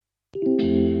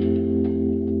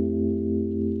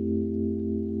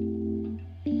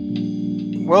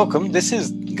welcome. This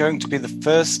is going to be the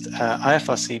first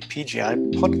IFRC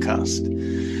PGI podcast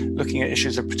looking at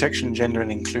issues of protection, gender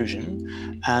and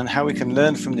inclusion, and how we can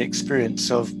learn from the experience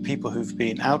of people who've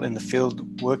been out in the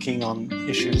field working on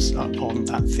issues on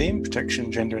that theme,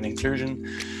 protection, gender and inclusion.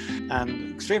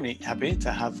 And extremely happy to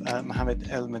have Mohamed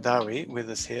Meadawy with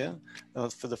us here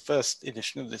for the first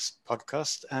edition of this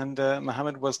podcast. And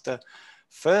Mohamed was the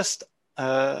first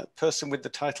person with the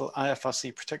title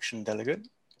IFRC Protection Delegate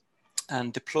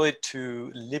and deployed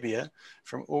to Libya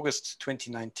from August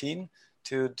 2019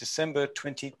 to December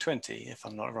 2020, if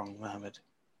I'm not wrong, Mohamed.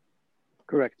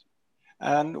 Correct.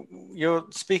 And you're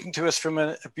speaking to us from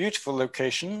a beautiful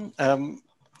location,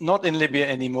 not in Libya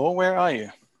anymore. Where are you?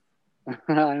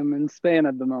 I'm in Spain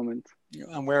at the moment.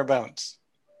 And whereabouts?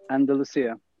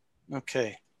 Andalusia.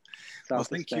 Okay. Well,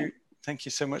 thank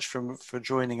you so much for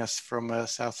joining us from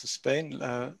south of Spain.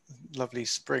 Lovely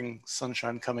spring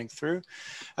sunshine coming through.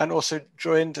 And also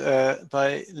joined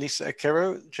by Lisa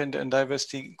Akero, Gender and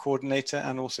Diversity Coordinator,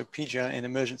 and also PGI in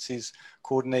Emergencies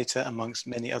Coordinator, amongst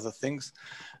many other things.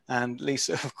 And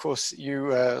Lisa, of course,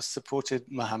 you supported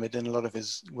Mohamed in a lot of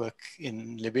his work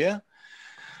in Libya.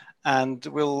 And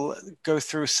we'll go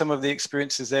through some of the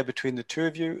experiences there between the two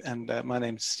of you. And my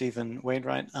name is Stephen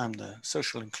Wainwright. I'm the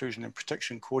Social Inclusion and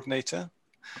Protection Coordinator.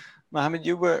 Mohamed,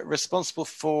 you were responsible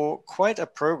for quite a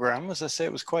program. As I say,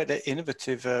 it was quite an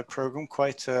innovative program,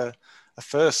 quite a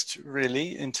first,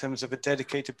 really, in terms of a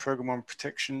dedicated program on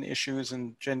protection issues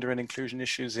and gender and inclusion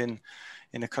issues in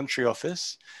a country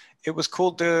office. It was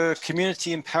called the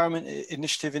Community Empowerment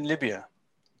Initiative in Libya,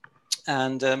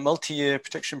 and a multi-year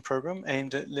protection program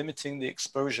aimed at limiting the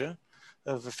exposure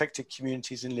of affected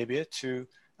communities in Libya to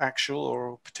actual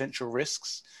or potential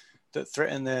risks that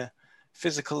threaten their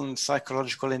physical and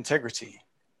psychological integrity.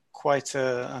 Quite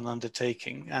an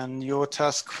undertaking. And your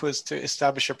task was to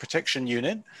establish a protection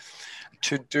unit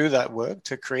to do that work,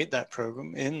 to create that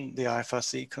program in the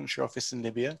IFRC country office in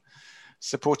Libya,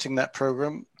 supporting that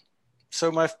program.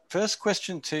 So my first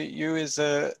question to you is,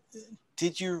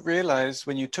 did you realize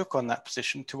when you took on that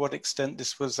position to what extent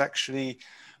this was actually,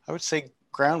 I would say,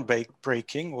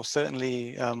 groundbreaking, or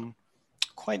certainly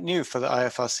quite new for the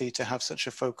IFRC to have such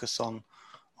a focus on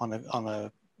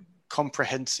a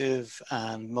comprehensive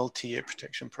and multi-year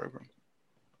protection program?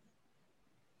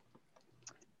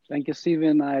 Thank you,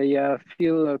 Stephen. I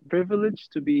feel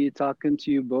privileged to be talking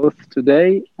to you both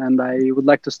today, and I would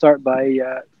like to start by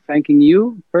thanking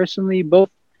you personally, both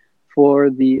for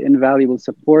the invaluable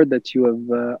support that you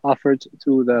have offered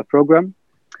to the program.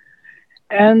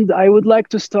 And I would like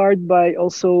to start by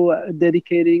also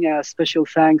dedicating a special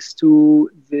thanks to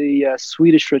the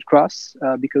Swedish Red Cross,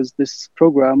 because this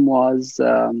program was,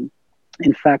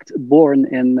 in fact, born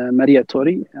in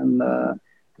Meadawy, and the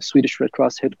Swedish Red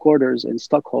Cross headquarters in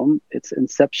Stockholm. Its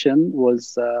inception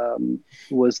was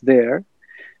there.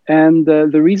 And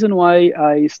the reason why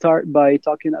I start by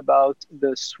talking about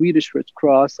the Swedish Red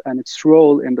Cross and its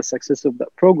role in the success of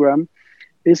that program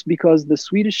is because the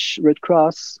Swedish Red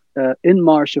Cross in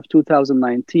March of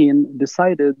 2019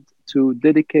 decided to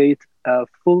dedicate a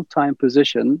full-time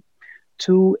position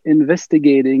to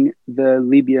investigating the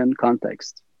Libyan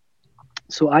context.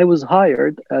 So I was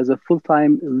hired as a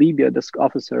full-time Libya desk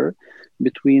officer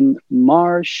between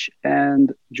March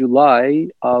and July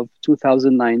of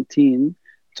 2019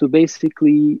 to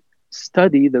basically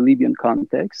study the Libyan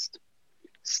context,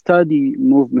 study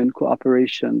movement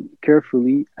cooperation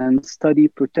carefully, and study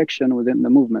protection within the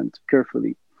movement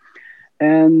carefully.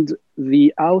 And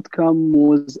the outcome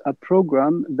was a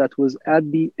program that was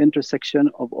at the intersection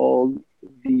of all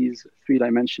these three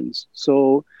dimensions.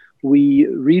 So we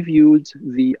reviewed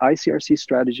the ICRC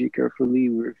strategy carefully.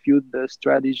 We reviewed the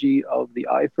strategy of the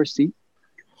IFRC,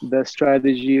 the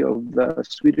strategy of the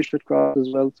Swedish Red Cross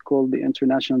as well, it's called the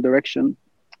International Direction,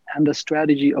 and the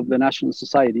strategy of the National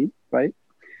Society, right?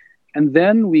 And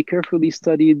then we carefully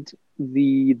studied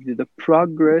the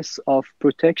progress of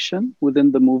protection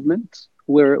within the movement,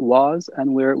 where it was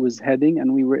and where it was heading,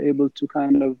 and we were able to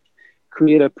kind of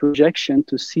create a projection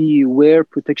to see where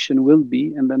protection will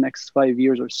be in the next 5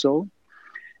 years or so.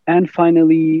 And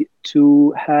finally,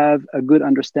 to have a good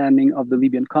understanding of the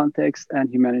Libyan context and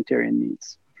humanitarian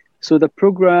needs. So the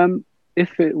program,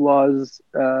 if it was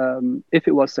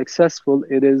successful,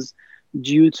 it is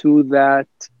due to that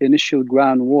initial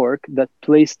groundwork that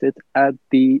placed it at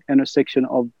the intersection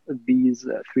of these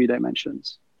three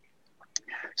dimensions.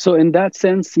 So in that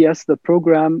sense, yes, the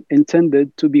program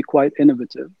intended to be quite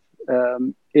innovative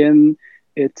in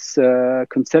its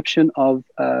conception of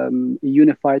a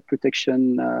unified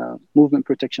protection, movement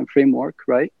protection framework,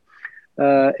 right?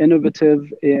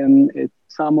 Innovative in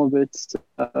some of its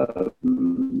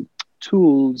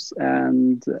tools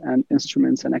and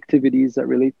instruments and activities that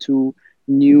relate to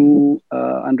new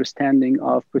understanding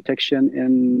of protection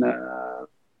in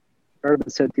urban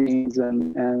settings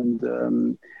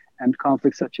and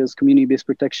conflicts such as community-based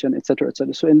protection, et cetera, et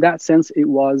cetera. So in that sense, it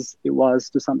was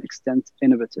to some extent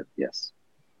innovative. Yes.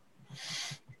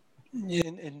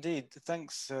 Yeah, indeed.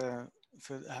 Thanks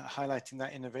for highlighting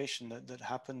that innovation that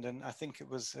happened. And I think it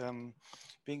was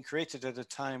being created at a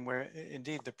time where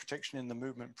indeed the Protection in the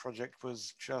Movement project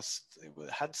was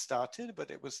had started, but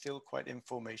it was still quite in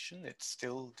formation. It's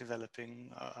still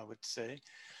developing, I would say.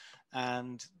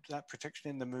 And that Protection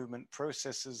in the Movement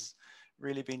process has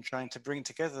really been trying to bring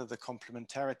together the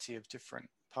complementarity of different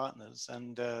partners.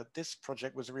 And this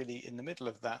project was really in the middle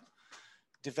of that,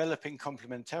 developing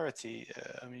complementarity.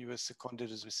 I mean, you were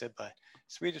seconded, as we said, by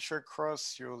Swedish Red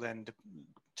Cross. You're then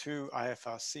to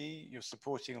IFRC. You're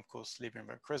supporting, of course, Libyan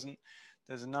Red Crescent.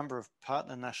 There's a number of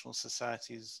partner national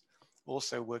societies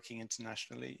also working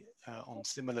internationally on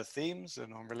similar themes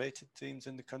and on related themes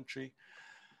in the country.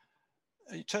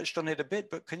 You touched on it a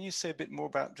bit, but can you say a bit more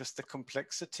about just the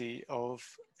complexity of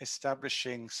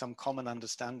establishing some common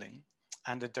understanding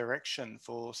and a direction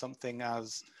for something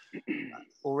as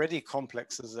already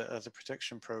complex as a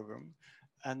protection program,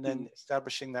 and then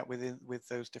establishing that with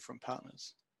those different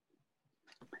partners?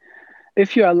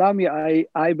 If you allow me,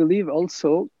 I believe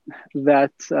also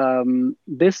that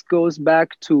this goes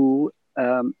back to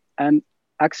an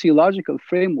axiological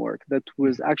framework that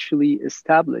was actually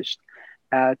established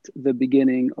at the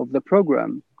beginning of the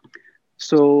program.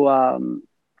 So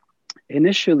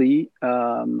initially,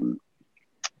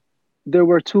 there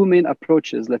were two main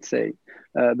approaches, let's say.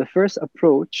 The first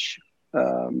approach,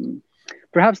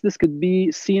 perhaps this could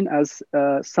be seen as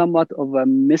somewhat of a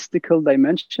mystical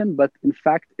dimension, but in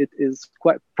fact, it is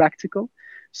quite practical.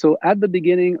 So at the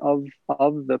beginning of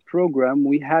the program,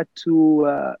 we had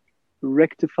to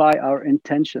rectify our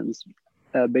intentions,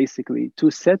 basically,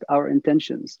 to set our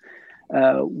intentions.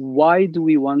 Why do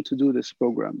we want to do this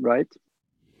program, right?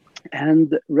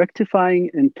 And rectifying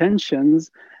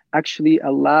intentions actually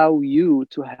allow you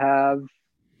to have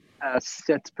a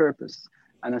set purpose,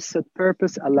 and a set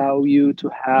purpose allow you to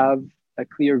have a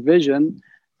clear vision,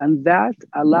 and that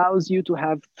allows you to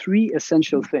have three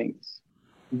essential things.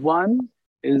 One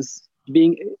is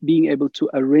being able to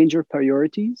arrange your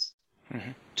priorities.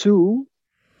 Mm-hmm. Two,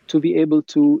 to be able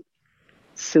to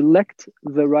select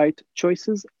the right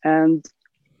choices and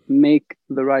make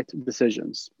the right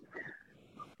decisions.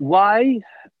 Why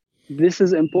this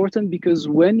is important? Because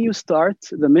when you start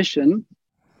the mission,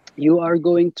 you are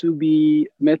going to be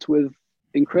met with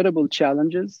incredible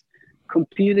challenges,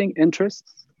 competing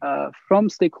interests from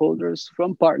stakeholders,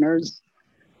 from partners,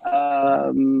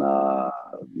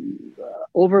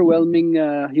 overwhelming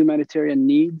humanitarian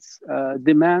needs,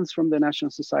 demands from the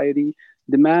national society,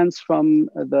 demands from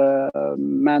the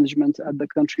management at the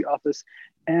country office.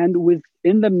 And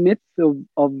within the midst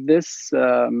of this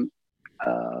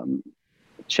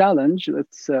challenge,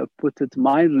 let's put it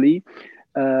mildly,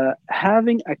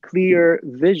 having a clear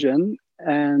vision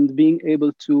and being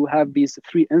able to have these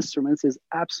three instruments is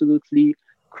absolutely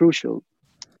crucial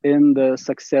in the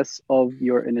success of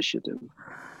your initiative.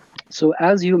 So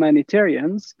as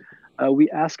humanitarians, we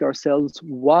ask ourselves,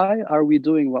 why are we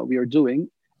doing what we are doing?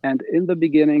 And in the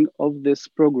beginning of this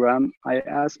program, I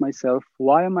asked myself,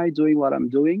 why am I doing what I'm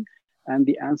doing? And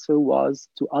the answer was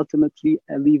to ultimately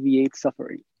alleviate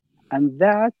suffering. And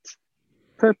that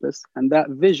purpose and that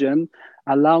vision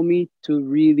allow me to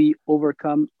really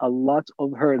overcome a lot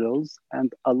of hurdles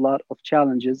and a lot of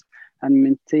challenges and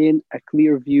maintain a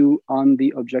clear view on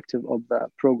the objective of the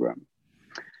program.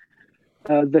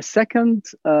 The second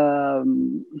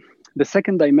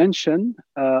dimension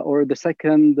or the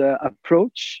second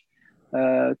approach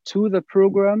to the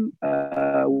program,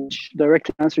 which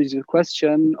directly answers your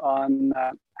question on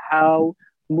how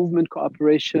movement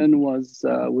cooperation was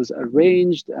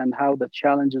arranged and how the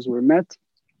challenges were met,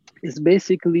 is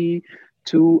basically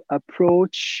to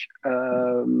approach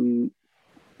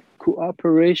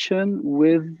cooperation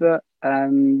with a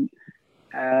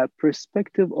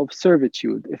perspective of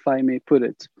servitude, if I may put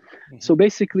it. Mm-hmm. So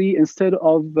basically, instead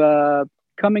of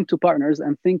coming to partners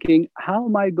and thinking, how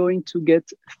am I going to get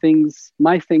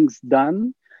my things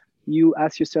done? You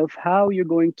ask yourself how you're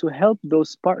going to help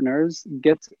those partners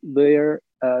get their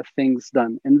things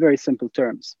done in very simple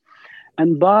terms.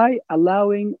 And by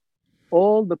allowing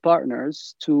all the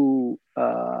partners to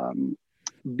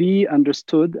be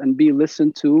understood and be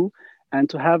listened to, and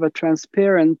to have a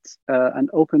transparent and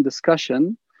open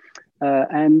discussion,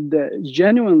 and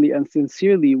genuinely and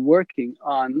sincerely working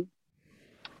on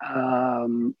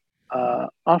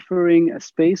offering a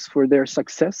space for their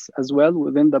success as well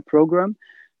within the program,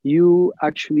 you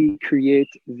actually create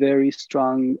very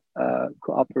strong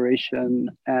cooperation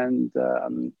and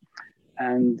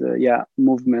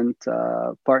movement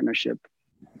partnership.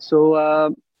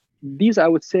 So these, I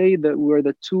would say, that were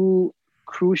the two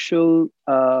crucial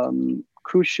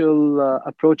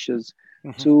approaches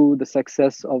to the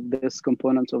success of this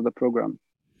component of the program.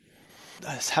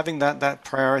 Having that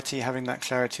priority, having that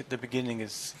clarity at the beginning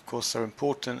is, of course, so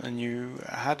important. And you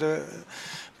had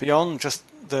beyond just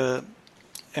the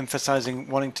emphasizing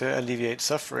wanting to alleviate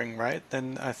suffering, right?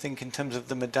 Then I think in terms of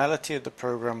the modality of the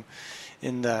program,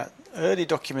 in that early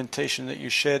documentation that you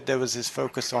shared, there was this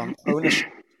focus on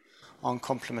ownership, on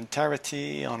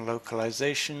complementarity, on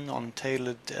localization, on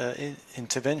tailored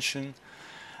intervention.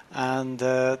 And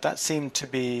that seemed to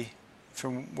be,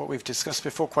 from what we've discussed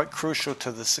before, quite crucial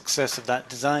to the success of that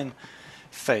design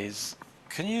phase.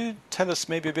 Can you tell us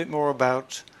maybe a bit more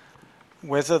about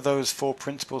whether those four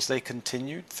principles, they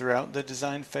continued throughout the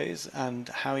design phase, and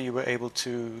how you were able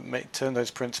to turn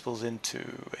those principles into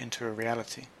a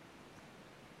reality?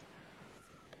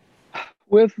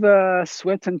 With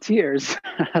sweat and tears,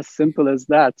 as simple as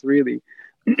that, really.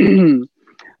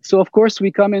 So, of course,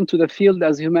 we come into the field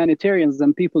as humanitarians,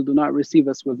 and people do not receive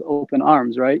us with open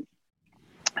arms, right?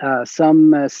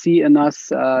 Some see in us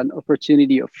an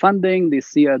opportunity of funding. They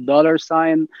see a dollar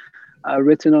sign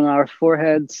written on our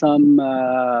forehead. Some,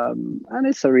 and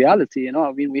it's a reality, you know.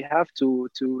 I mean, we have to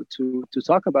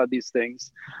talk about these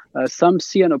things. Some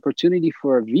see an opportunity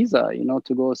for a visa, you know,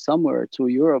 to go somewhere, to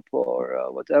Europe or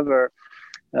whatever.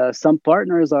 Some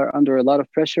partners are under a lot of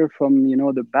pressure from, you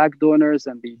know, the back donors,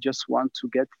 and they just want to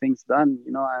get things done,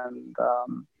 you know, and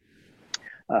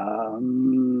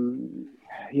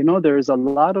you know, there's a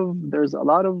lot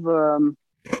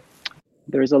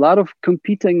of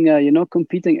competing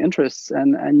competing interests,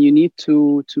 and you need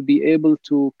to be able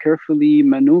to carefully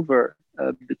maneuver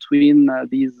between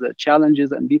these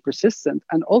challenges and be persistent,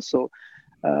 and also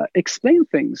explain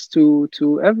things to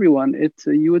everyone.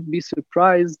 You would be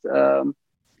surprised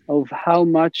of how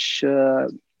much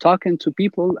talking to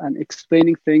people and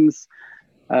explaining things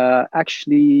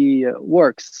actually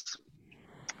works.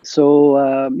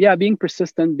 So being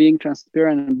persistent, being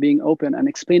transparent, and being open, and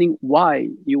explaining why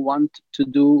you want to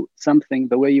do something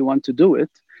the way you want to do it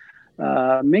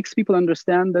makes people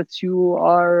understand that you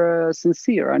are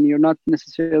sincere, and you're not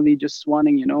necessarily just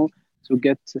wanting, you know, to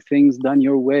get things done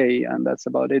your way, and that's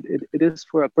about it. It is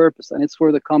for a purpose, and it's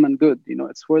for the common good. You know,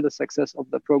 it's for the success of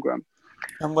the program.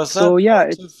 And was that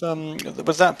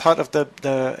was that part of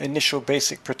the initial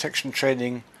basic protection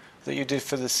training that you did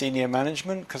for the senior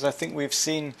management? Because I think we've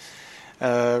seen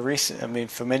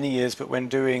for many years, but when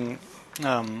doing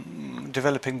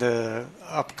developing the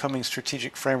upcoming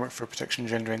strategic framework for protection and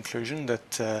gender inclusion,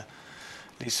 that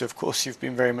Lisa, of course, you've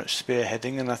been very much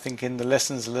spearheading, and I think in the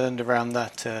lessons learned around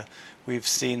that, we've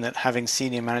seen that having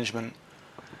senior management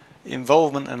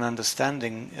involvement and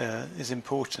understanding is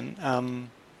important.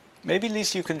 Maybe,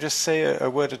 Lisa, you can just say a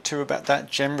word or two about that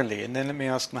generally, and then let me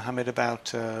ask Mohamed about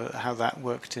how that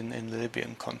worked in the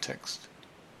Libyan context.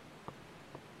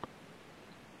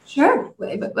 Sure.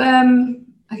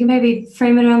 I can maybe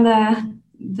frame it around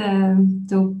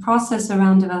the process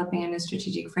around developing a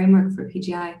strategic framework for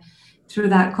PGI. Through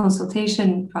that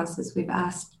consultation process, we've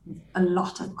asked a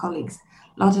lot of colleagues,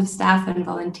 a lot of staff and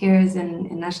volunteers in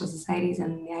national societies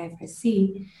and the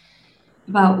IFRC,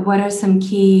 about what are some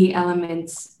key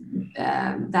elements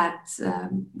that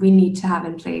we need to have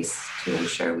in place to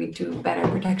ensure we do better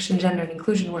protection, gender, and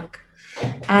inclusion work.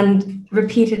 And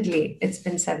repeatedly, it's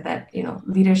been said that, you know,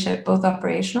 leadership, both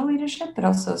operational leadership, but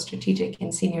also strategic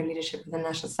and senior leadership within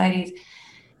national societies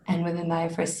and within the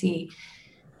IFRC,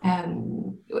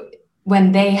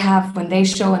 when they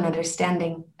show an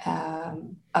understanding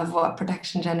of what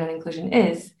protection, gender, and inclusion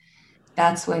is,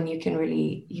 that's when you can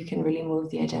really move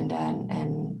the agenda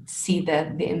and see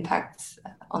the impacts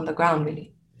on the ground,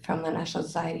 really, from the national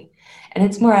society. And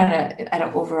it's more at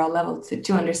an overall level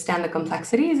to understand the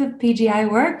complexities of PGI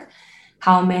work,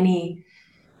 how many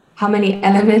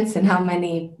elements and how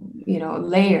many, you know,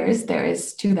 layers there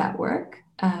is to that work,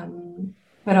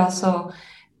 but also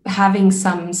having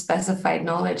some specified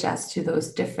knowledge as to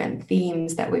those different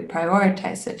themes that we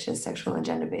prioritize, such as sexual and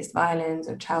gender-based violence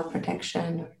or child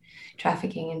protection or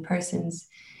trafficking in persons,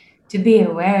 to be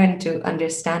aware and to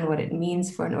understand what it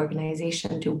means for an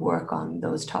organization to work on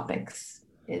those topics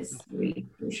is really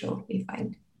crucial, we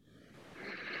find.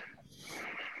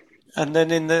 And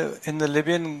then in the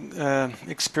Libyan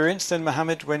experience, then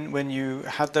Mohamed, when you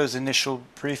had those initial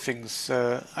briefings,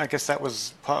 I guess that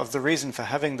was part of the reason for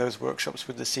having those workshops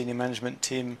with the senior management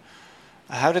team,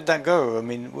 How did that go? I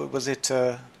mean, was it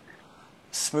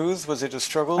smooth? Was it a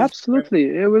struggle? Absolutely.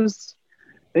 It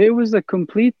was a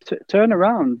complete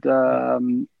turnaround.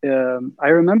 I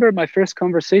remember my first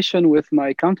conversation with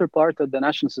my counterpart at the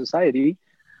National Society.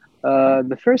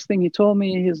 The first thing he told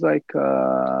me, he's like,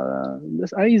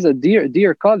 he's a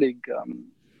dear colleague.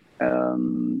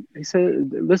 He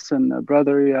said, listen,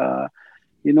 brother,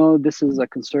 this is a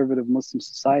conservative Muslim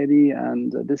society,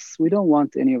 and we don't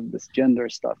want any of this gender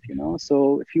stuff,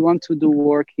 So if you want to do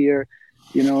work here,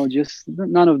 just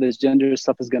none of this gender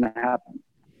stuff is going to happen.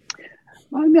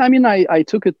 I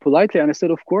took it politely and I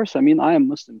said, of course, I am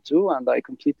Muslim too, and I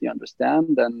completely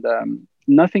understand. And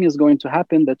nothing is going to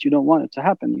happen that you don't want it to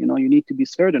happen. You need to be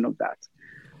certain of that.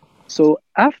 So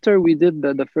after we did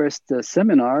the first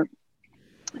seminar,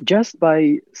 just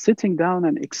by sitting down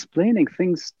and explaining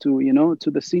things to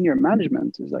the senior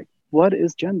management, is like, what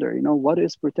is gender? What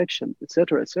is protection,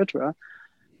 etc., etc.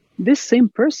 This same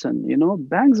person,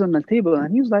 bangs on the table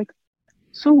and he's like,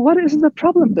 so what is the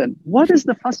problem then? What is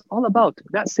the fuss all about?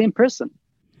 That same person.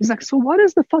 He's like, so what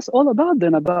is the fuss all about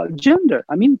then about gender?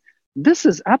 This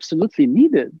is absolutely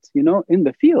needed, in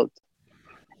the field.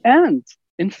 And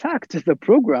in fact, the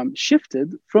program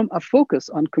shifted from a focus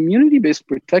on community-based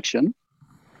protection,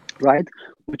 right?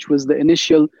 Which was the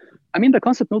initial, the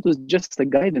concept note was just a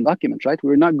guiding document, right?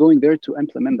 We're not going there to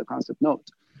implement the concept note.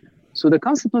 So the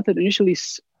concept note had initially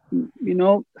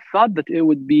thought that it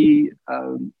would be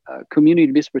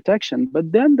community-based protection, but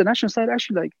then the national side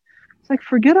actually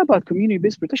forget about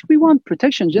community-based protection. We want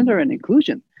protection, gender, and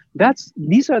inclusion.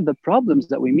 These are the problems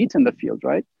that we meet in the field,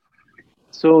 right?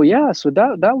 So yeah,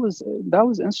 that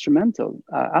was instrumental.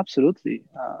 Absolutely,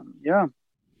 yeah.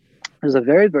 It was a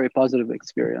very, very positive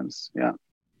experience. Yeah.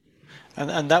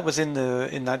 And that was in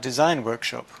that design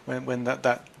workshop when that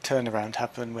turnaround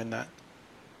happened.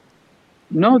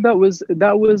 No, that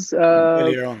was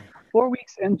earlier on. 4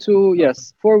 weeks into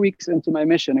 4 weeks into my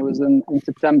mission. It was in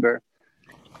September.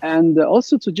 And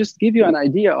also to just give you an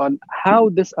idea on how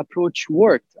this approach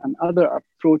worked and other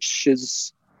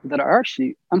approaches that are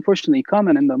actually unfortunately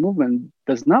common in the movement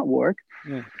does not work.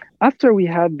 Yeah. After we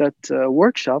had that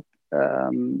workshop,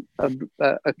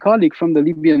 a colleague from the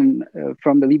Libyan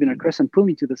Red Crescent pulled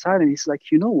me to the side and he's like,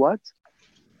 you know what?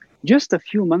 Just a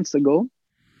few months ago,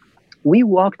 we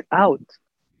walked out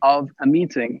of a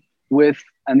meeting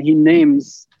and he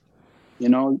names,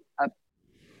 a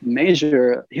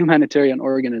major humanitarian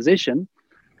organization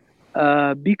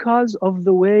because of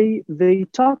the way they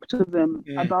talk to them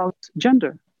about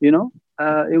gender.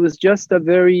 It was just a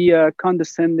very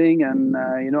condescending and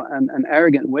an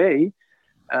arrogant way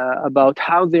about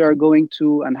how they are going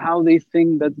to and how they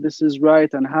think that this is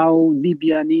right and how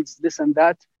Libya needs this and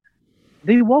that.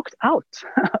 They walked out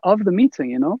of the meeting,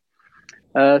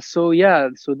 So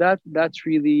that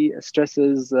really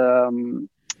stresses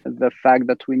the fact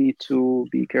that we need to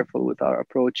be careful with our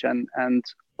approach, and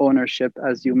ownership,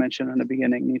 as you mentioned in the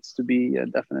beginning, needs to be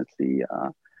definitely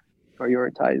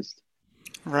prioritized.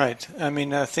 Right.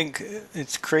 I think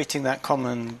it's creating that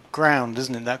common ground,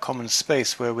 isn't it? That common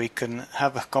space where we can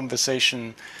have a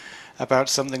conversation about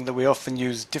something that we often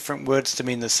use different words to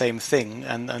mean the same thing,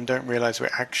 and don't realize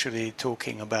we're actually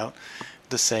talking about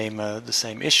the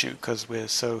same issue because we're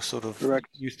so sort of Correct.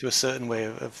 Used to a certain way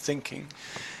of thinking.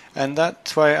 And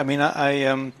that's why,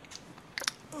 I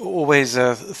always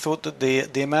thought that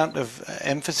the amount of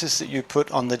emphasis that you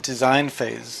put on the design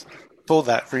phase for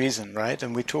that reason, right?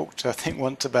 And we talked, I think,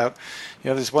 once about,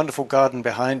 this wonderful garden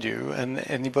behind you, and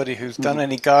anybody who's done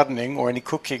any gardening or any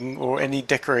cooking or any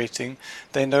decorating,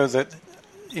 they know that,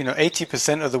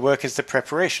 80% of the work is the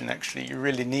preparation, actually. You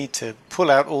really need to pull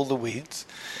out all the weeds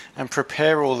and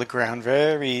prepare all the ground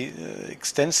very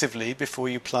extensively before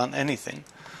you plant anything.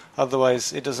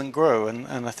 Otherwise, it doesn't grow. And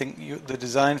I think the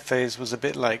design phase was a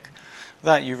bit like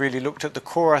that. You really looked at the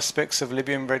core aspects of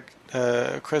Libyan Red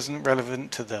Crescent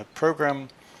relevant to the program.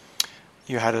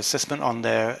 You had assessment on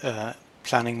their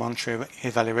planning, monitoring,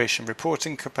 evaluation,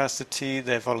 reporting capacity,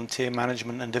 their volunteer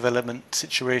management and development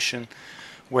situation,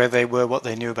 where they were, what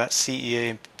they knew about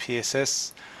CEA and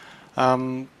PSS.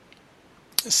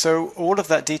 So all of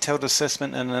that detailed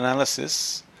assessment and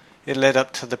analysis, it led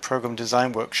up to the program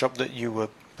design workshop that you were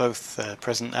both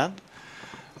present at.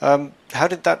 How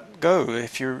did that go?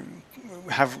 If you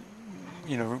have,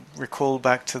 recall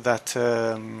back to that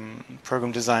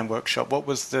program design workshop, what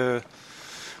was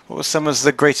some of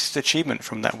the greatest achievement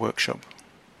from that workshop?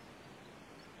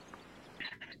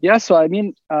 Yeah, so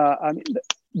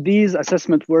these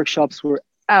assessment workshops were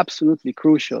absolutely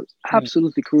crucial,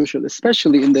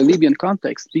 especially in the Libyan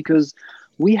context, because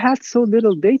we had so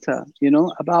little data,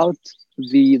 about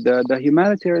the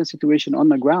humanitarian situation on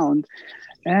the ground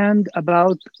and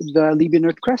about the Libyan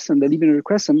Red Crescent. The Libyan Red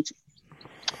Crescent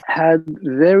had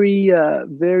very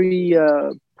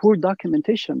poor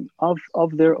documentation of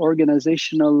their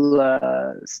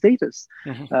organizational status.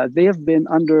 They have been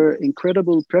under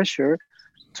incredible pressure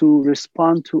to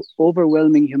respond to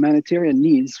overwhelming humanitarian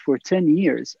needs for 10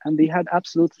 years, and they had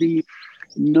absolutely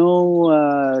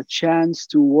no chance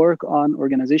to work on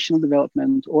organizational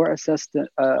development or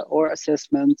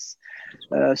assessments.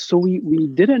 So we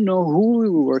didn't know who we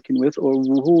were working with or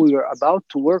who we were about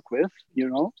to work with,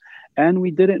 and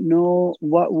we didn't know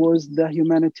what was the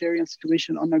humanitarian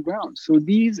situation on the ground. So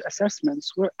these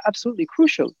assessments were absolutely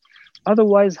crucial.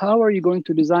 Otherwise, how are you going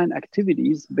to design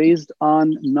activities based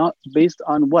on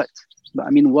what?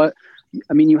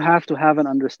 You have to have an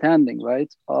understanding, right,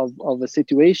 of a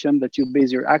situation that you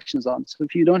base your actions on. So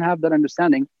if you don't have that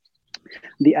understanding,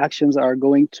 the actions are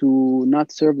going to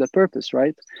not serve the purpose,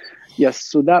 right? Yes,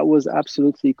 so that was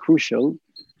absolutely crucial.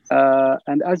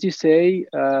 And as you say,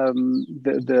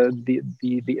 the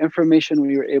information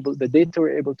the data we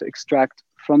were able to extract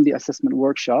from the assessment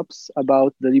workshops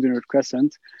about the Libyan Red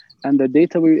Crescent, and the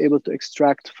data we were able to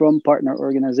extract from partner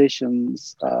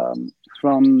organizations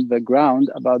from the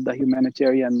ground about the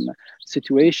humanitarian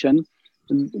situation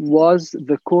was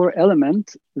the core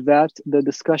element that the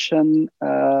discussion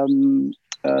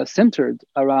centered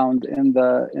around in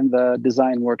the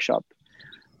design workshop.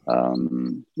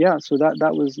 So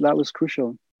that was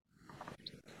crucial.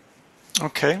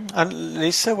 Okay, and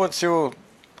Lisa, what's your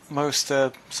most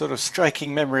sort of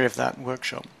striking memory of that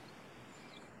workshop?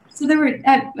 So there were,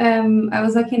 I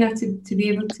was lucky enough to be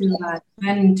able to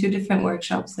run 2 different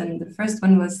workshops, and the first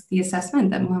one was the assessment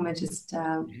that Mohamed just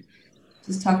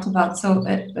talked about. So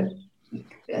a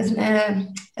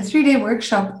 3-day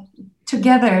workshop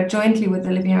together jointly with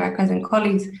the Libyan Red Crescent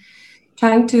colleagues,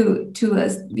 trying to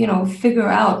figure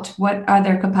out what are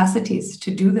their capacities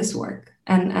to do this work,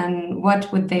 and what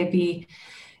would they be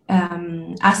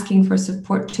asking for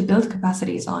support to build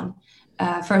capacities on.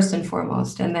 First and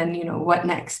foremost, and then what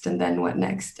next, and then what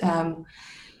next. And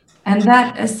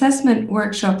that assessment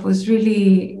workshop was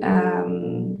really,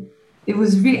 I've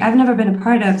never been a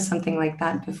part of something like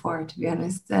that before, to be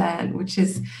honest, which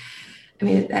is,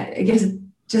 I guess it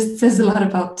just says a lot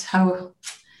about how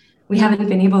we haven't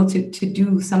been able to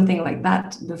do something like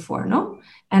that before, no?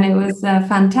 And it was a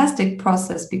fantastic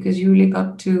process because you really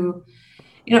got to,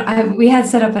 we had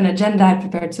set up an agenda. I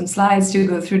prepared some slides to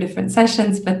go through different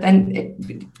sessions, but then it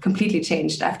completely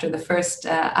changed after the first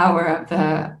hour of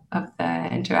the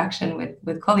interaction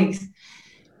with colleagues,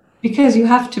 because you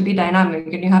have to be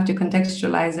dynamic and you have to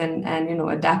contextualize and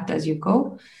adapt as you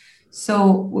go.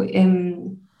 So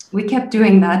we kept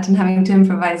doing that and having to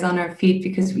improvise on our feet,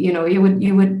 because you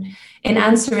would in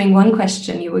answering one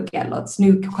question you would get lots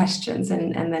new questions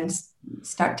and then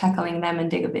start tackling them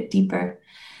and dig a bit deeper.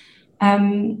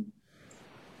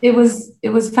 It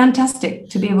was fantastic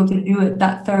to be able to do it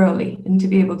that thoroughly and to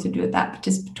be able to do it that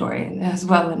participatory as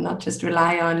well, and not just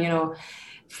rely on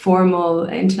formal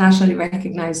internationally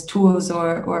recognized tools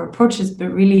or approaches, but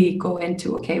really go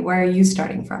into, okay, where are you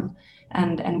starting from,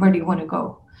 and where do you want to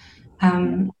go,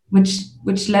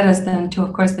 which led us then to,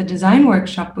 of course, the design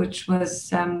workshop, which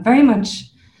was very much,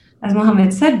 as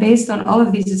Mohamed said, based on all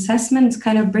of these assessments,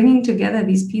 kind of bringing together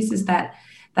these pieces that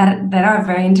are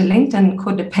very interlinked and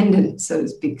codependent, so to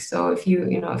speak. So if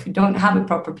you don't have a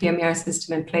proper PMER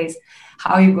system in place,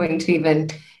 how are you going to even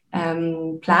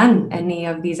plan any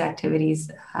of these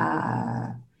activities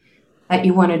that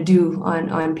you want to do on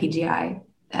PGI?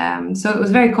 So it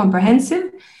was very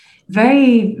comprehensive,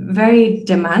 very, very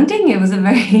demanding. It was a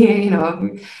very,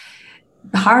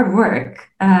 hard work,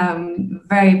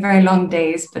 very, very long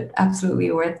days, but absolutely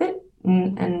worth it,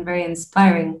 and very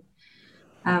inspiring.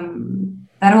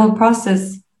 That whole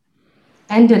process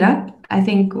ended up, I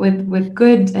think, with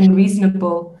good and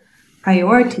reasonable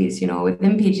priorities.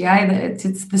 Within PGI,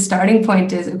 it's the starting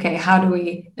point is, okay, how do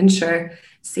we ensure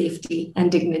safety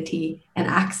and dignity and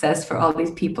access for all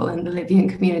these people in the Libyan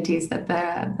communities that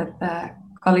the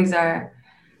colleagues are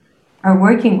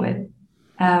working with,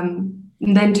 and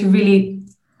then to really,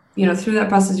 through that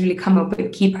process, really come up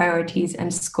with key priorities and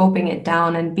scoping it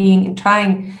down and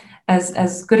trying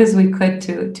as good as we could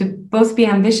to both be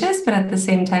ambitious, but at the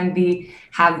same time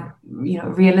have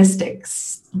realistic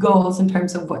goals in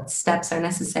terms of what steps are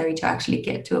necessary to actually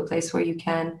get to a place where you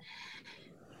can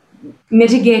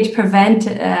mitigate, prevent,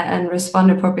 and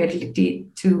respond appropriately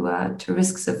to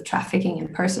risks of trafficking in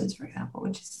persons, for example,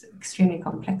 which is extremely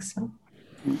complex. So.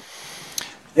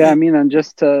 Yeah,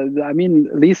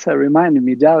 Lisa reminded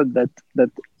me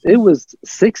that it was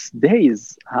 6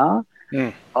 days, huh?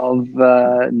 of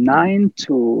 9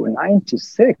 to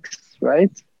 6,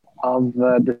 right? Of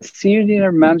the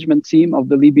senior management team of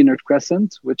the Libyan Red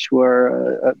Crescent, which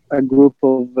were a group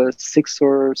of 6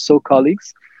 or so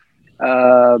colleagues.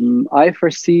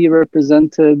 I4C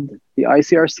represented, the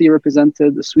ICRC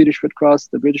represented, the Swedish Red Cross,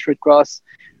 the British Red Cross.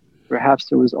 Perhaps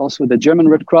there was also the German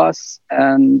Red Cross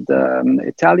and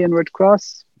Italian Red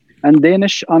Cross and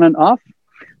Danish on and off.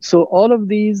 So all of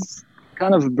these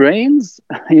kind of brains,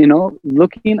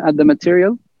 looking at the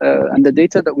material and the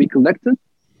data that we collected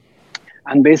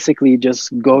and basically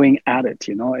just going at it,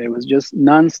 it was just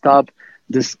nonstop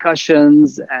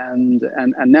discussions and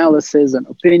analysis and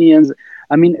opinions.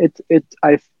 I mean,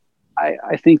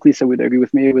 I think Lisa would agree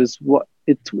with me.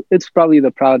 It's probably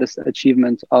the proudest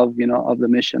achievement of the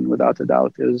mission, without a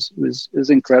doubt. It was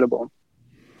incredible.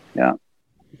 Yeah.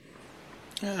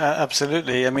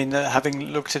 Absolutely. I mean,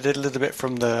 having looked at it a little bit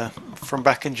from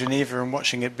back in Geneva and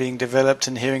watching it being developed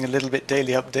and hearing a little bit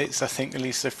daily updates, I think,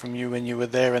 Lisa, from you when you were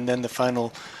there, and then the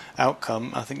final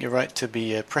outcome, I think you're right to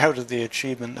be proud of the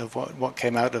achievement of what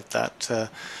came out of that,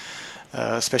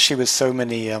 especially with so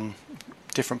many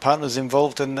different partners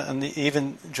involved, and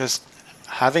even just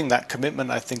having that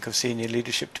commitment, I think, of senior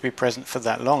leadership to be present for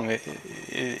that long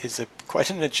is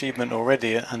quite an achievement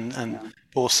already, and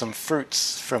bore some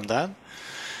fruits from that.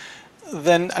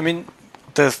 Then, I mean,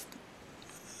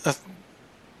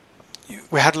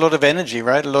 we had a lot of energy,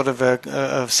 right? A lot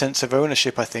of sense of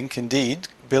ownership, I think, indeed,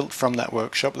 built from that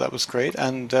workshop. That was great,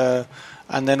 and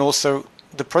then also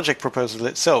the project proposal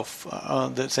itself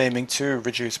that's aiming to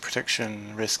reduce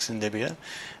protection risks in Libya,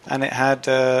 and it had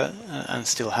and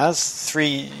still has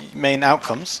 3 main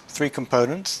outcomes, 3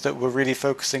 components that were really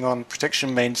focusing on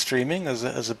protection mainstreaming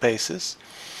as a basis,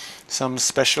 some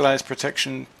specialized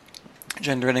protection,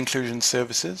 gender and inclusion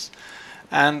services,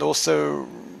 and also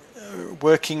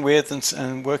working with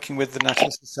the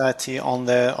National Society on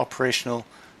their operational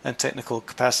and technical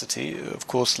capacity, of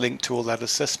course linked to all that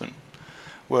assessment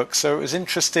work. So it was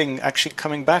interesting actually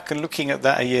coming back and looking at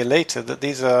that a year later, that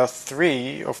these are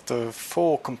 3 of the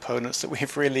 4 components that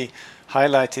we've really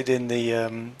highlighted in the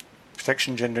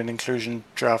Protection, Gender and Inclusion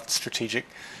Draft Strategic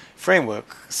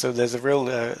Framework. So there's a real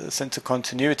sense of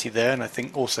continuity there, and I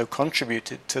think also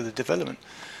contributed to the development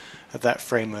of that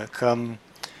framework.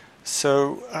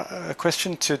 So a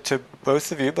question to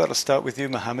both of you, but I'll start with you,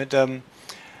 Mohamed.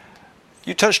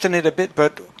 You touched on it a bit,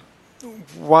 but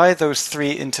why those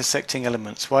 3 intersecting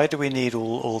elements? Why do we need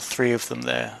all 3 of them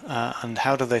there, and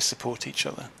how do they support each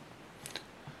other?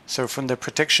 So from the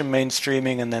protection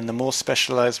mainstreaming, and then the more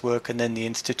specialized work, and then the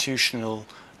institutional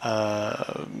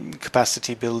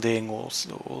capacity building, or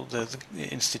the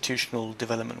institutional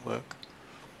development work.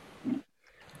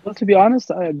 Well, to be honest,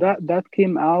 that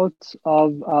came out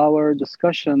of our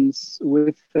discussions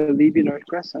with the Libyan Red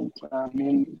Crescent. I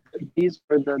mean, these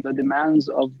were the demands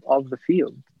of the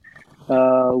field.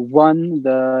 One,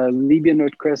 the Libyan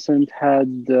Red Crescent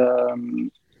had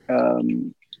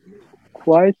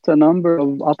quite a number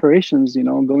of operations,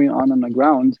 going on the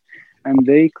ground, and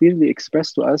they clearly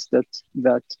expressed to us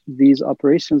that these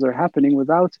operations are happening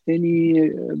without any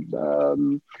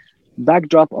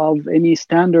backdrop of any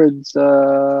standards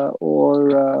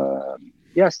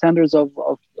standards of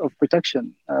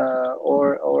protection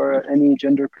or any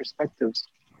gender perspectives.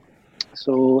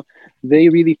 So they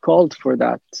really called for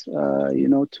that,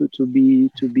 to be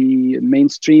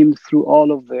mainstreamed through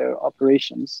all of their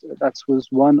operations. That was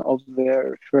one of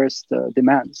their first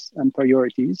demands and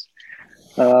priorities.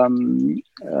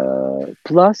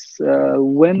 Plus,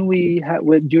 when we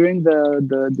during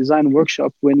the design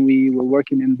workshop, when we were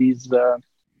working in these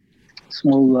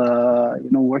small,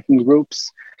 working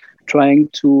groups,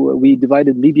 we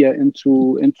divided Libya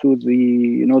into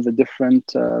the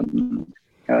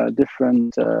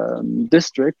different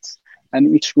districts,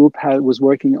 and each group was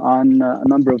working on a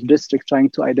number of districts, trying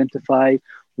to identify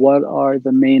what are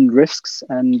the main risks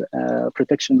and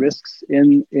protection risks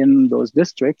in those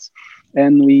districts.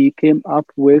 And we came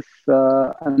up with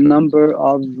a number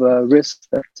of risks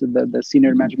that the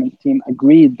senior management team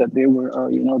agreed that they were,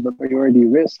 the priority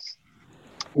risks,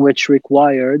 which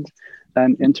required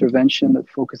an intervention of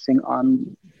focusing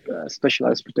on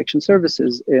specialized protection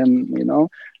services in,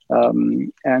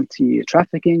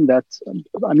 anti-trafficking. That,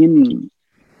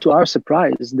 to our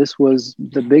surprise, this was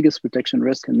the biggest protection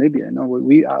risk in Libya.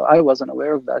 I wasn't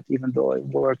aware of that, even though I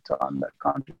worked on that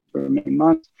contract for many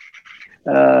months.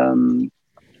 So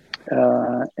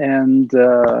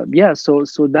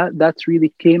that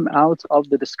really came out of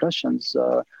the discussions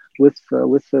with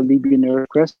the Libyan Red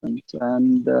Crescent,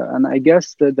 and I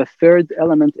guess the third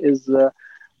element is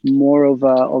more of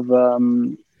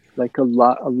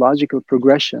a logical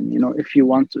progression. You know, if you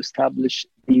want to establish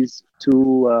these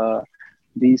two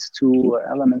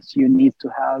elements, you need to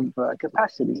have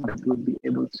capacity that will be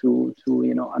able to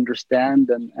understand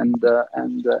and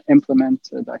implement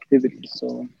the activities.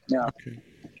 So yeah. Okay.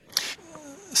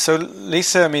 So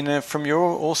Lisa, I mean, from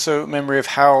your also memory of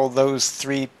how those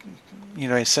three,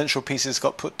 essential pieces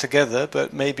got put together,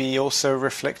 but maybe also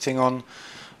reflecting on,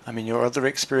 I mean, your other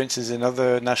experiences in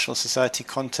other national society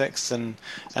contexts, and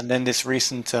then this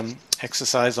recent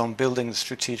exercise on building the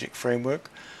strategic framework,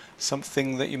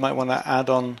 something that you might want to add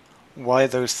on why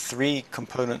those three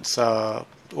components are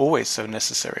always so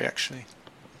necessary, actually.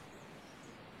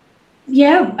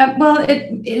 Yeah, well,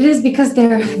 it is because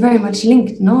they're very much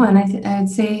linked, no? And I'd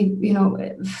say,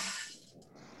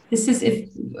 this is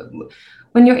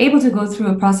when you're able to go through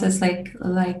a process like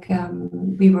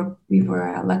we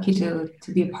were lucky to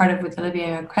be a part of with the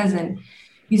Libya Crescent,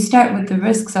 you start with the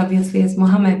risks, obviously, as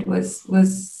Mohamed was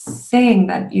saying,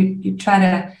 that you try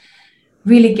to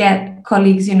really get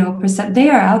colleagues, they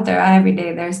are out there every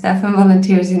day. They're staff and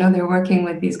volunteers, they're working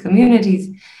with these communities,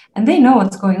 and they know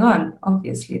what's going on,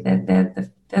 obviously.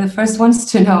 They're the first ones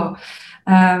to know.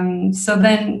 So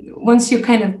then once you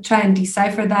kind of try and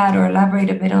decipher that or elaborate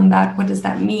a bit on that, what does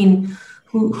that mean?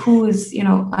 Who is,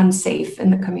 unsafe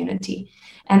in the community?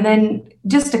 And then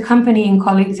just accompanying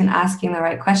colleagues and asking the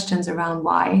right questions around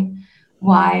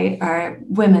why are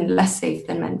women less safe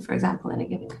than men, for example, in a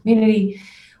given community?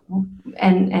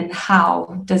 And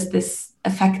how does this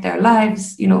affect their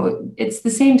lives? It's the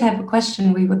same type of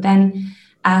question we would then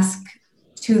ask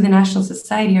to the National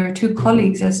Society or to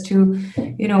colleagues as to,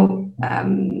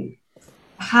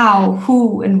 how,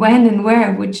 who, and when, and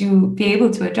where would you be able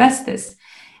to address this?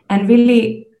 And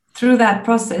really, through that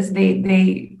process,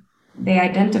 they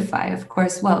identify, of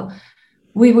course, well,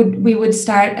 we would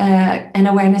start an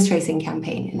awareness raising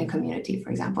campaign in a community, for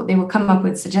example. They will come up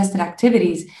with suggested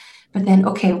activities, but then,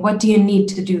 okay, what do you need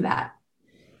to do that?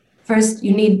 First,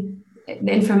 you need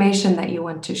the information that you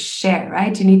want to share,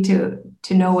 right? You need to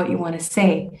know what you want to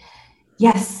say.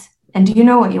 Yes. And do you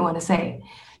know what you want to say?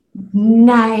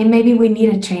 Nah, maybe we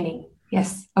need a training.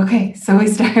 Yes. Okay. So we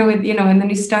start with, and then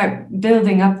you start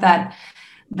building up that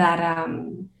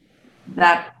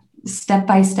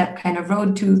step-by-step kind of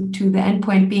road to the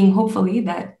endpoint being, hopefully,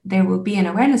 that there will be an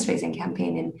awareness raising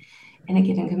campaign in a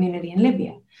given community in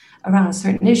Libya around a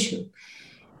certain issue.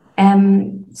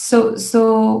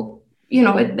 So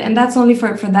and that's only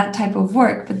for that type of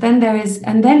work. But then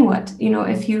and then what?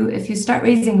 If you start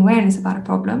raising awareness about a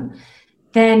problem,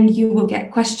 then you will get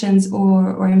questions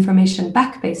or information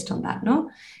back based on that,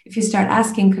 no? If you start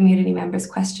asking community members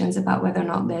questions about whether or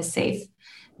not they're safe,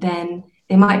 then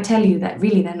they might tell you that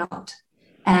really they're not.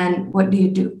 And what do you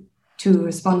do to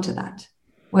respond to that?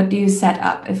 What do you set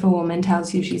up if a woman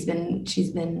tells you she's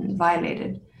been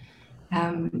violated?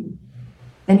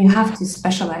 Then you have to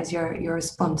specialize your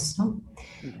response, no?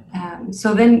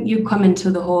 So then you come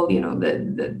into the whole,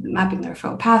 the mapping the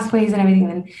referral pathways and everything.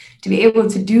 Then to be able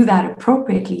to do that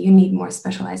appropriately, you need more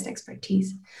specialized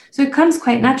expertise. So it comes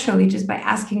quite naturally just by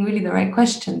asking really the right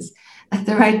questions at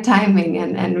the right timing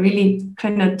and really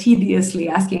kind of tediously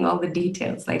asking all the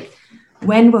details, like,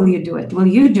 when will you do it? Will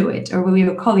you do it, or will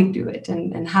your colleague do it,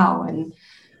 and how? And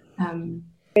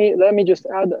let me just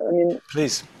add,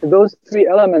 please. Those three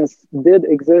elements did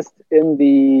exist in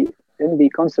the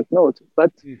concept note,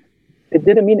 but it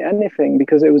didn't mean anything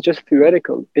because it was just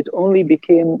theoretical. It only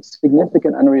became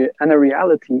significant and a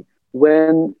reality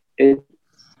when it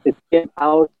came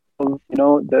out of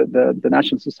the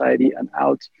National Society and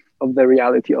out of the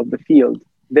reality of the field.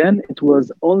 Then it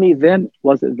was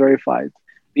verified.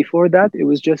 Before that, it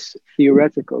was just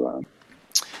theoretical.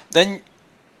 Then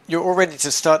you're all ready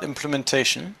to start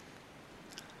implementation.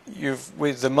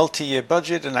 With the multi-year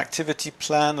budget, an activity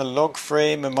plan, a log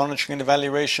frame, a monitoring and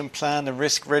evaluation plan, a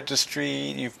risk registry,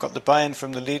 you've got the buy-in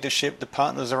from the leadership, the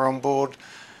partners are on board.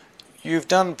 You've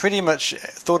done pretty much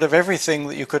thought of everything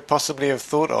that you could possibly have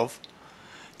thought of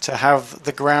to have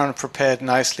the ground prepared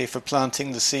nicely for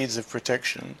planting the seeds of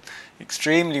protection.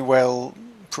 Extremely well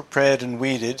prepared and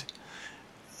weeded.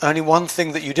 Only one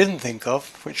thing that you didn't think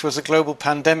of, which was a global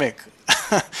pandemic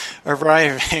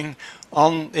arriving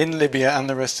in Libya and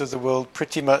the rest of the world,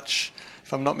 pretty much,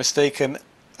 if I'm not mistaken,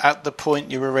 at the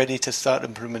point you were ready to start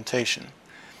implementation.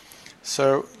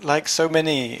 So, like so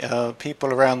many people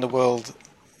around the world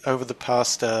over the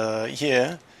past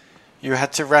year, you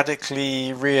had to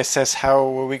radically reassess how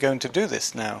were we going to do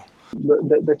this now.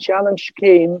 The challenge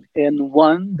came in,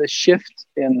 the shift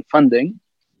in funding.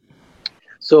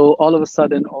 So all of a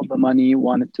sudden, all the money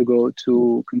wanted to go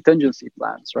to contingency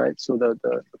plans, right? So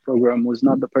the program was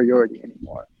not the priority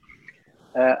anymore.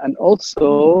 And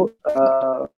also,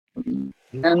 then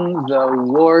the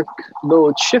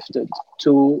workload shifted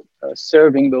to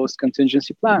serving those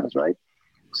contingency plans, right?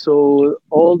 So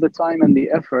all the time and the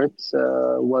effort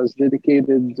was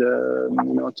dedicated,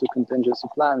 to contingency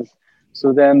plans.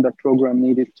 So then the program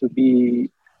needed to be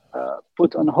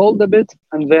put on hold a bit,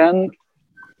 and then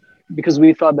because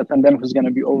we thought the pandemic was going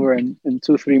to be over in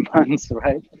 2-3 months,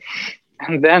 right?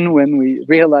 And then when we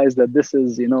realized that this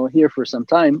is, here for some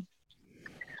time,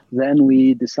 then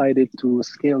we decided to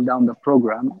scale down the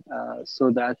program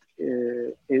so that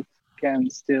it can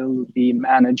still be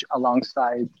managed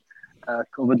alongside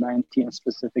COVID-19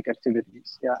 specific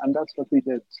activities. Yeah, and that's what we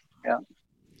did. Yeah.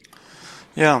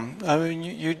 Yeah, I mean,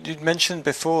 you'd mentioned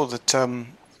before that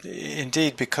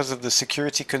indeed, because of the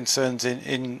security concerns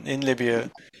in Libya,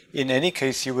 in any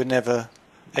case, you were never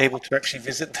able to actually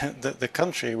visit the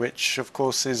country, which of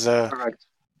course is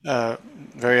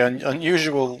very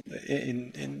unusual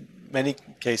in many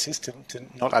cases to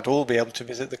not at all be able to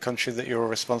visit the country that you're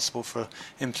responsible for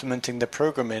implementing the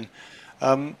program in.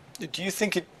 Do you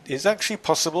think it is actually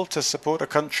possible to support a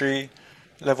country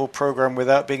level program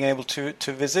without being able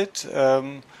to visit?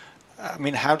 I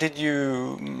mean, how did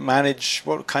you manage?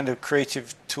 What kind of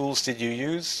creative tools did you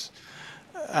use?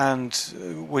 And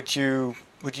would you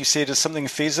see it as something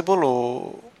feasible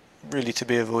or really to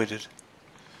be avoided?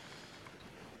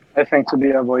 I think to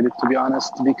be avoided, to be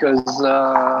honest, because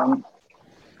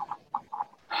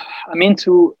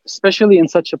especially in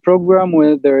such a program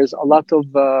where there's a lot of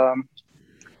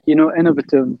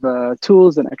innovative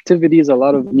tools and activities, a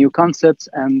lot of new concepts,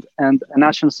 and a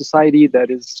national society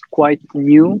that is quite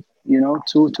new,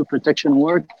 to protection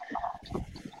work.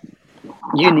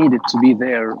 You needed to be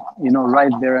there,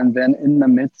 right there and then in the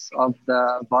midst of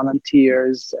the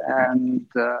volunteers and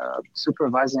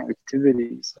supervising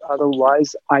activities.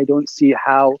 Otherwise, I don't see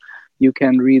how you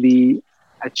can really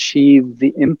achieve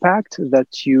the impact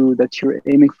that you're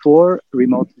aiming for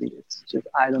remotely. It's just,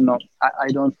 I don't know. I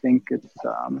don't think it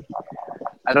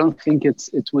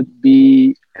would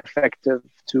be effective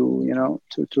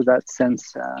to that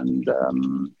sense, and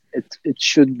it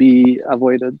should be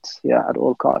avoided, at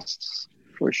all costs,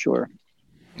 for sure.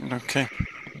 Okay.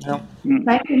 Yeah. If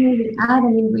I can maybe add, I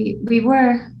mean,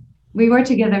 we were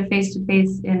together face to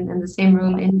face in the same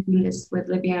room in Tunis with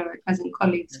Libya and our cousin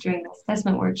colleagues during the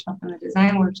assessment workshop and the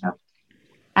design workshop.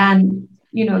 And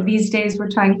these days we're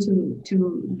trying to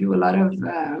do a lot of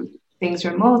things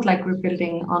remote, like we're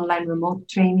building online remote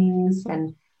trainings.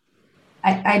 And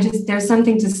I just, there's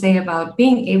something to say about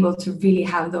being able to really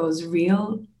have those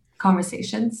real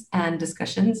conversations and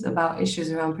discussions about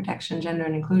issues around protection, gender,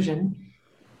 and inclusion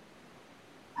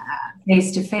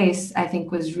face to face. I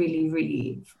think was really,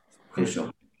 really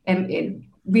crucial. And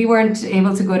we weren't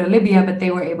able to go to Libya, but they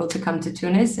were able to come to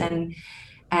Tunis, and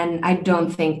I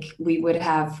don't think we would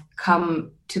have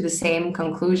come to the same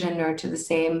conclusion or to the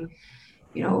same,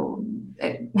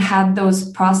 had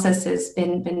those processes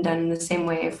been done in the same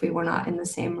way if we were not in the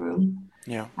same room.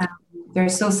 Yeah. They're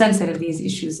so sensitive, these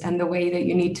issues, and the way that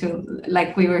you need to,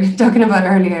 like we were talking about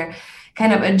earlier,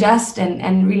 kind of adjust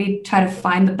and really try to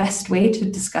find the best way to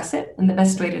discuss it and the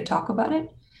best way to talk about it.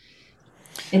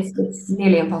 It's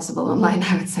nearly impossible online,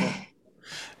 I would say.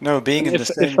 No, being in the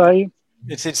same,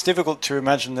 it's difficult to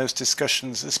imagine those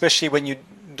discussions, especially when you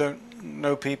don't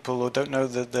know people or don't know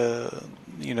the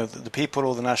people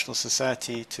or the national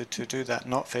society to do that,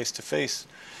 not face to face,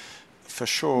 for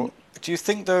sure. Do you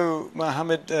think, though,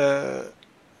 Mohamed,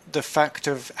 the fact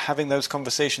of having those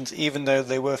conversations, even though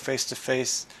they were face to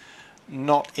face,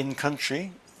 not in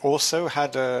country, also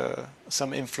had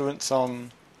some influence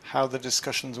on how the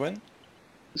discussions went?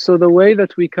 So the way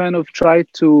that we kind of tried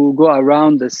to go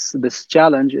around this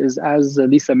challenge is, as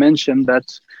Lisa mentioned,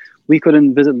 that we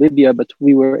couldn't visit Libya, but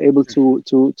we were able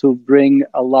to bring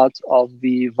a lot of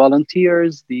the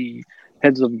volunteers, the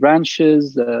heads of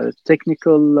branches,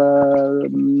 technical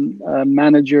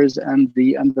managers, and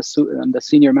the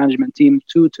senior management team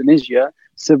to Tunisia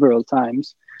several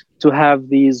times to have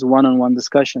these one-on-one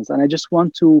discussions. And I just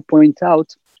want to point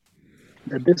out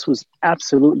that this was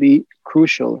absolutely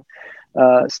crucial,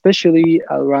 especially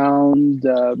around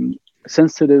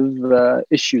sensitive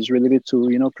issues related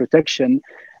to protection,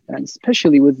 and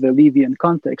especially with the Libyan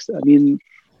context. I mean,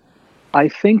 I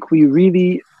think we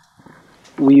really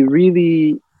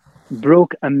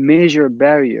broke a major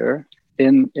barrier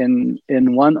in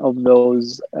one of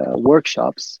those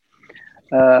workshops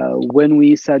when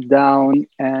we sat down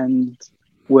and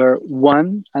were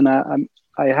one. And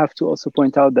I have to also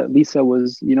point out that Lisa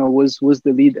was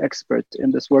the lead expert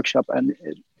in this workshop,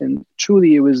 and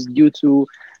truly it was due to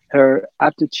her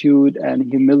aptitude and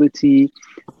humility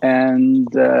and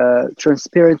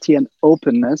transparency and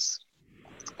openness,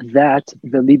 that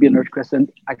the Libyan Red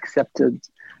Crescent accepted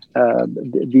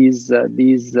these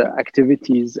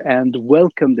activities and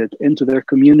welcomed it into their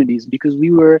communities, because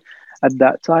we were, at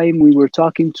that time, we were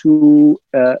talking to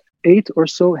 8 or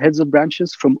so heads of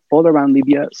branches from all around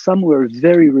Libya. Some were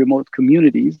very remote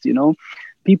communities, you know,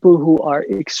 people who are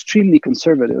extremely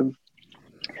conservative,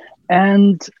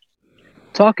 and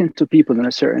talking to people in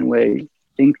a certain way,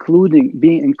 including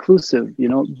being inclusive, you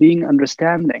know, being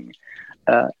understanding.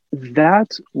 That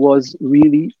was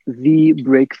really the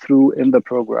breakthrough in the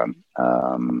program.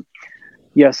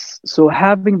 Yes, so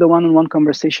having the one-on-one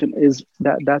conversation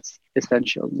that's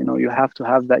essential. You know, you have to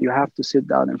have that. You have to sit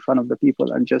down in front of the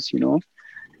people and just, you know,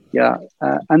 yeah.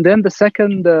 And then the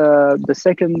second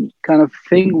kind of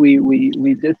thing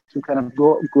we did to kind of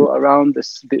go around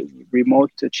this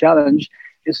remote challenge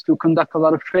is to conduct a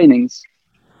lot of trainings.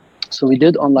 So we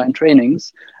did online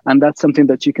trainings, and that's something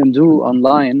that you can do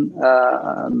online.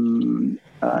 I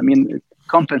mean, it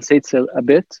compensates a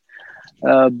bit,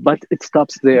 but it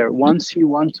stops there. Once you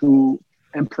want to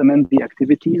implement the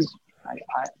activities,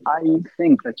 I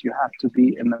think that you have to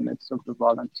be in the midst of the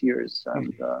volunteers,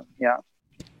 and yeah.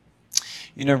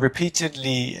 You know,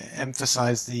 repeatedly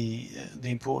emphasize the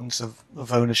importance of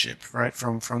ownership, right,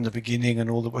 from the beginning and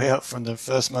all the way up, from the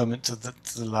first moment to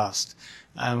the last.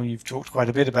 You've talked quite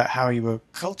a bit about how you were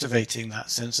cultivating that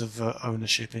sense of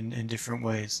ownership in different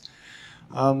ways.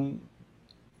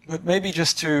 But maybe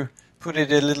just to put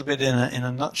it a little bit in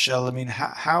a nutshell, I mean,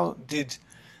 how did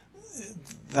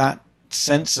that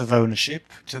sense of ownership,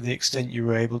 to the extent you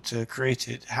were able to create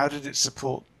it, how did it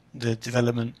support the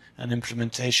development and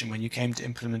implementation when you came to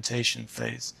implementation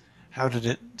phase? How did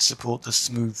it support the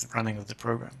smooth running of the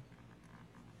program?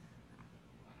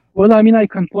 Well, I mean, I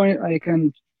can point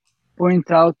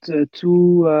out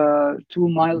two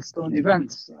milestone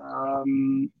events.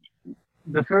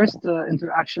 The first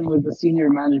interaction with the senior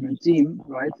management team,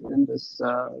 right, in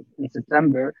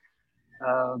September,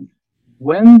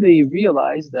 when they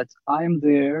realized that I'm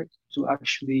there to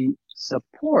actually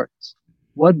support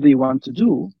what they want to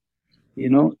do, you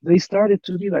know, they started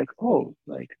to be like, oh,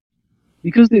 like,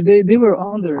 because they were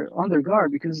on their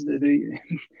guard, because they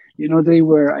you know, they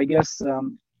were, I guess,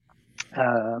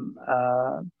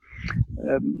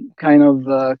 kind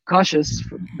of cautious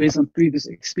based on previous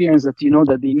experience, that, you know,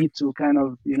 that they need to kind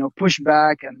of, you know, push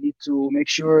back and need to make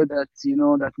sure that, you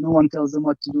know, that no one tells them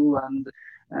what to do,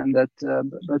 and that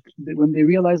but when they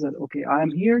realize that, okay,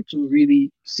 I'm here to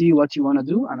really see what you want to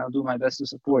do, and I'll do my best to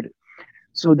support it.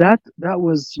 So that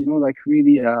was, you know, like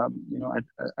really you know,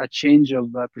 a change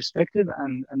of perspective,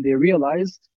 and they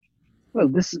realized, well,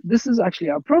 this is actually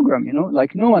our program, you know,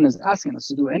 like no one is asking us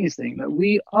to do anything, that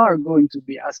we are going to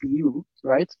be asking you,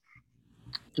 right,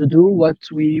 to do what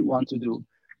we want to do.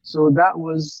 So that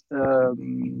was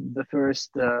the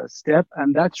first step,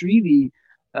 and that's really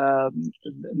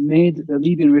made the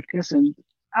Libyan Red Crescent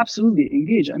absolutely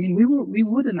engaged. I mean, we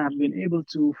wouldn't have been able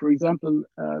to, for example,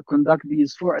 conduct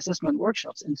these 4 assessment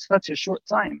workshops in such a short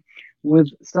time with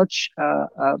such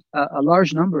a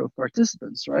large number of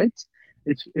participants, right?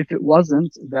 If it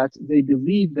wasn't that they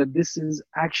believe that this is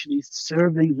actually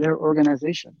serving their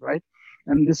organization, right?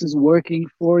 And this is working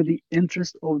for the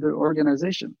interest of their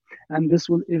organization, and this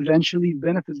will eventually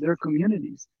benefit their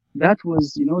communities. That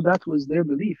was, you know, that was their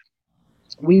belief.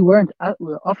 We weren't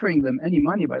offering them any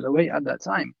money, by the way, at that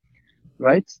time,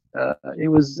 right? It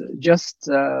was just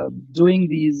doing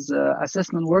these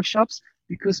assessment workshops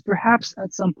because perhaps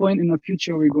at some point in the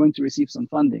future we're going to receive some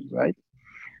funding, right?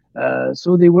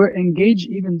 So they were engaged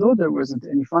even though there wasn't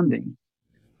any funding.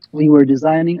 We were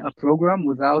designing a program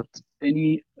without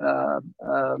any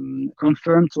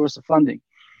confirmed source of funding.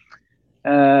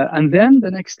 And then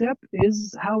the next step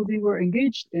is how they were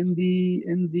engaged in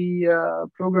the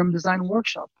program design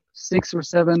workshop. 6 or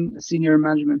 7 senior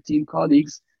management team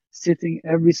colleagues sitting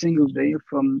every single day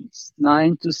from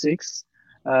 9 to 6,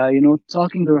 you know,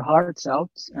 talking their hearts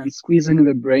out and squeezing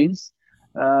their brains,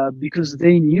 because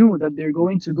they knew that they're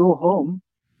going to go home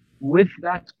with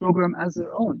that program as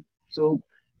their own. So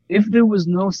if there was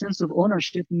no sense of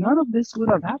ownership, none of this would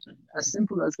have happened. As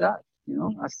simple as that, you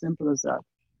know, as simple as that.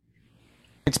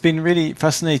 It's been really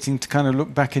fascinating to kind of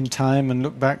look back in time and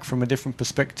look back from a different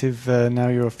perspective. Now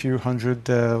you're a few hundred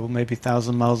or maybe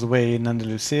 1,000 miles away in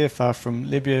Andalusia, far from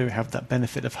Libya. You have that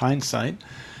benefit of hindsight,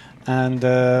 and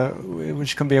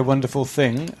which can be a wonderful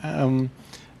thing.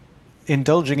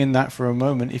 Indulging in that for a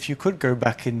moment, if you could go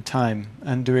back in time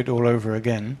and do it all over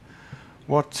again,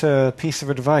 what piece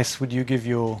of advice would you give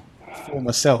your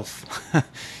former self,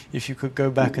 if you could go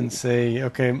back and say,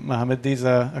 okay, Mohamed, these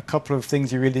are a couple of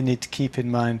things you really need to keep in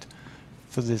mind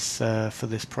for this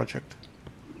project?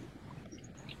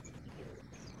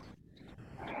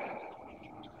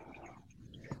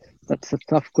 That's a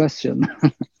tough question.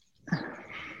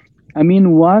 I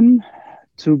mean, one,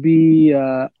 to be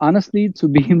honestly, to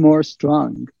be more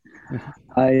strong.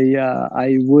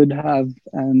 I would have,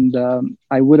 and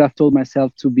I would have told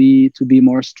myself to be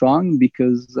more strong,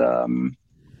 because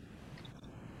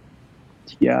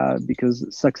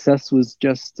because success was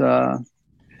just a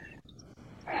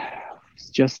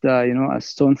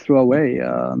stone throw away.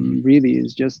 Really,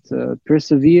 is just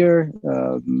persevere,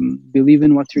 believe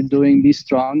in what you're doing, be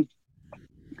strong.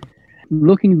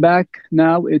 Looking back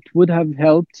now, it would have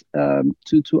helped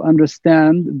to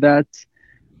understand that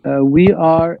we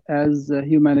are, as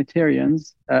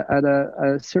humanitarians, at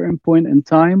a certain point in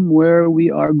time where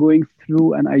we are going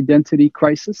through an identity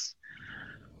crisis,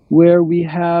 where we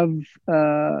have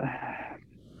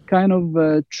kind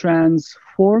of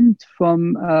transformed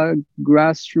from a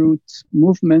grassroots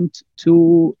movement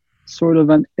to sort of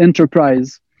an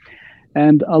enterprise.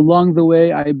 And along the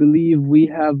way, I believe we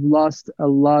have lost a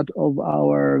lot of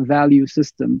our value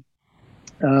system.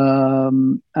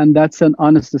 And that's an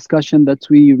honest discussion that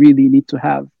we really need to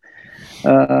have,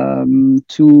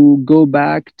 to go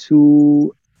back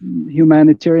to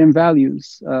humanitarian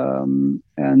values,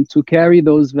 and to carry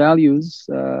those values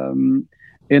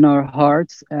in our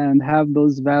hearts and have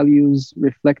those values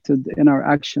reflected in our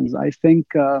actions. I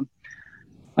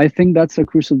think that's a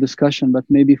crucial discussion, but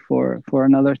maybe for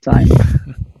another time.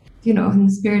 In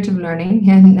the spirit of learning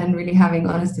and really having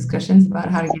honest discussions about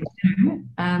how to get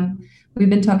better, we've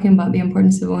been talking about the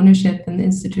importance of ownership and the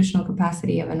institutional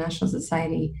capacity of a national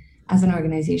society as an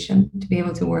organization to be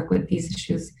able to work with these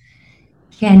issues.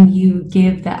 Can you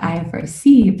give the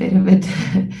IFRC a bit of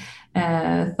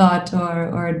a thought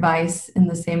or advice in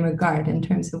the same regard, in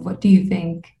terms of what do you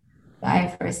think the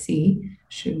IFRC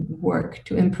should work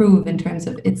to improve in terms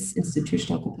of its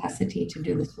institutional capacity to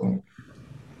do this work?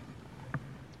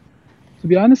 To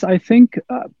be honest, I think,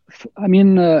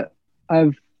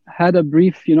 I've had a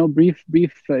brief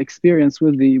experience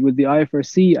with the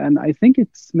IFRC, and I think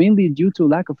it's mainly due to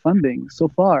lack of funding so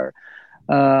far.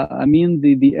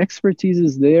 The expertise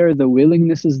is there, the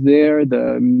willingness is there,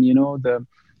 the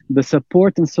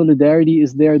support and solidarity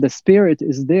is there, the spirit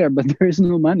is there, but there is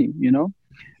no money,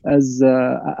 as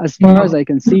far as I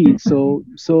can see. So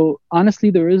honestly,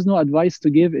 there is no advice to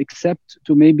give except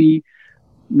to maybe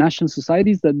national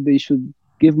societies that they should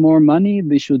give more money,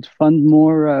 they should fund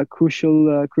more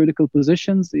critical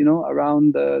positions,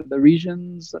 around the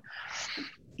regions.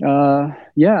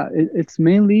 It's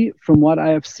mainly, from what I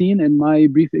have seen in my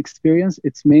brief experience,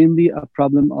 it's mainly a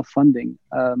problem of funding.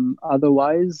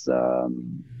 Otherwise,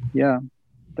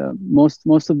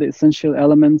 most of the essential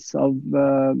elements of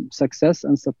success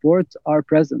and support are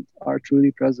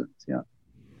truly present. Yeah.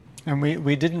 And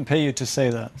we didn't pay you to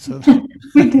say that. So.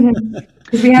 We didn't.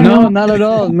 No, not at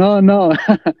all. No.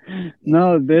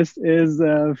 No, this is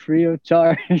free of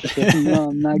charge. No,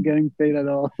 I'm not getting paid at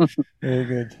all. Very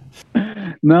good.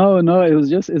 No, it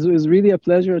was really a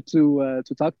pleasure to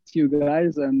talk to you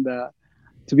guys. And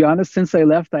to be honest, since I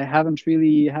left, I haven't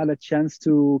really had a chance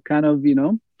to kind of,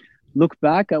 look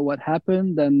back at what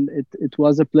happened. And it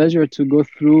was a pleasure to go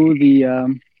through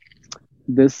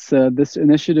this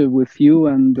initiative with you,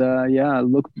 and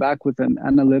look back with an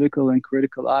analytical and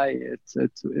critical eye.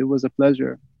 It was a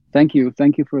pleasure. Thank you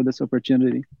for this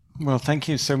opportunity. Well, thank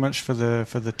you so much for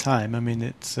the time.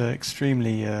 It's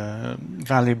extremely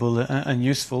valuable and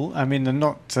useful.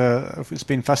 It's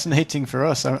been fascinating for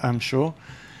us, I'm sure,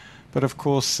 but of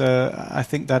course, I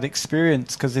think that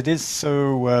experience, because it is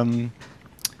so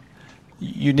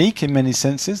unique in many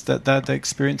senses, that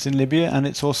experience in Libya, and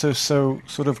it's also so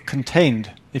sort of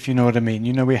contained, if you know what I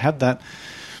mean. We had that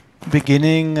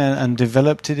beginning and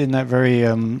developed it in that very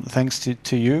thanks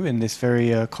to you, in this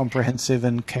very comprehensive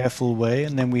and careful way,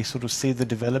 and then we sort of see the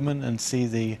development and see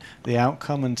the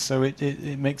outcome, and so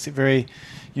it makes it very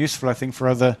useful, I think, for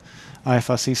other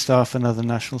IFRC staff and other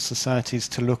national societies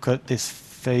to look at this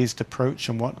phased approach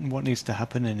and what needs to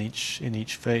happen in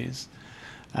each phase.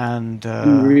 And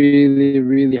really,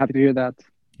 really happy to hear that.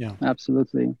 Yeah,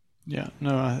 absolutely. Yeah,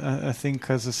 no, I think,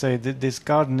 as I say, this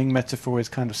gardening metaphor is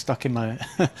kind of stuck in my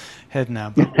head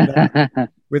now. But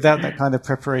without that kind of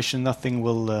preparation, nothing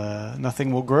will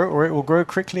grow, or it will grow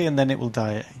quickly and then it will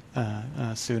die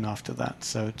soon after that.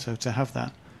 So to have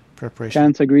that preparation.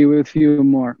 Can't agree with you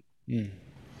more.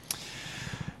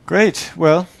 Great.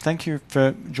 Well, thank you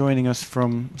for joining us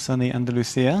from sunny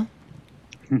Andalusia.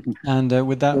 And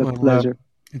with that,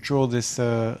 draw this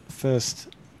first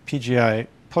PGI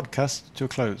podcast to a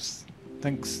close.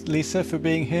 Thanks, Lisa, for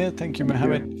being here. Thank you,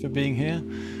 Mohamed, for being here.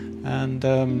 And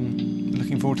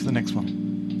looking forward to the next one.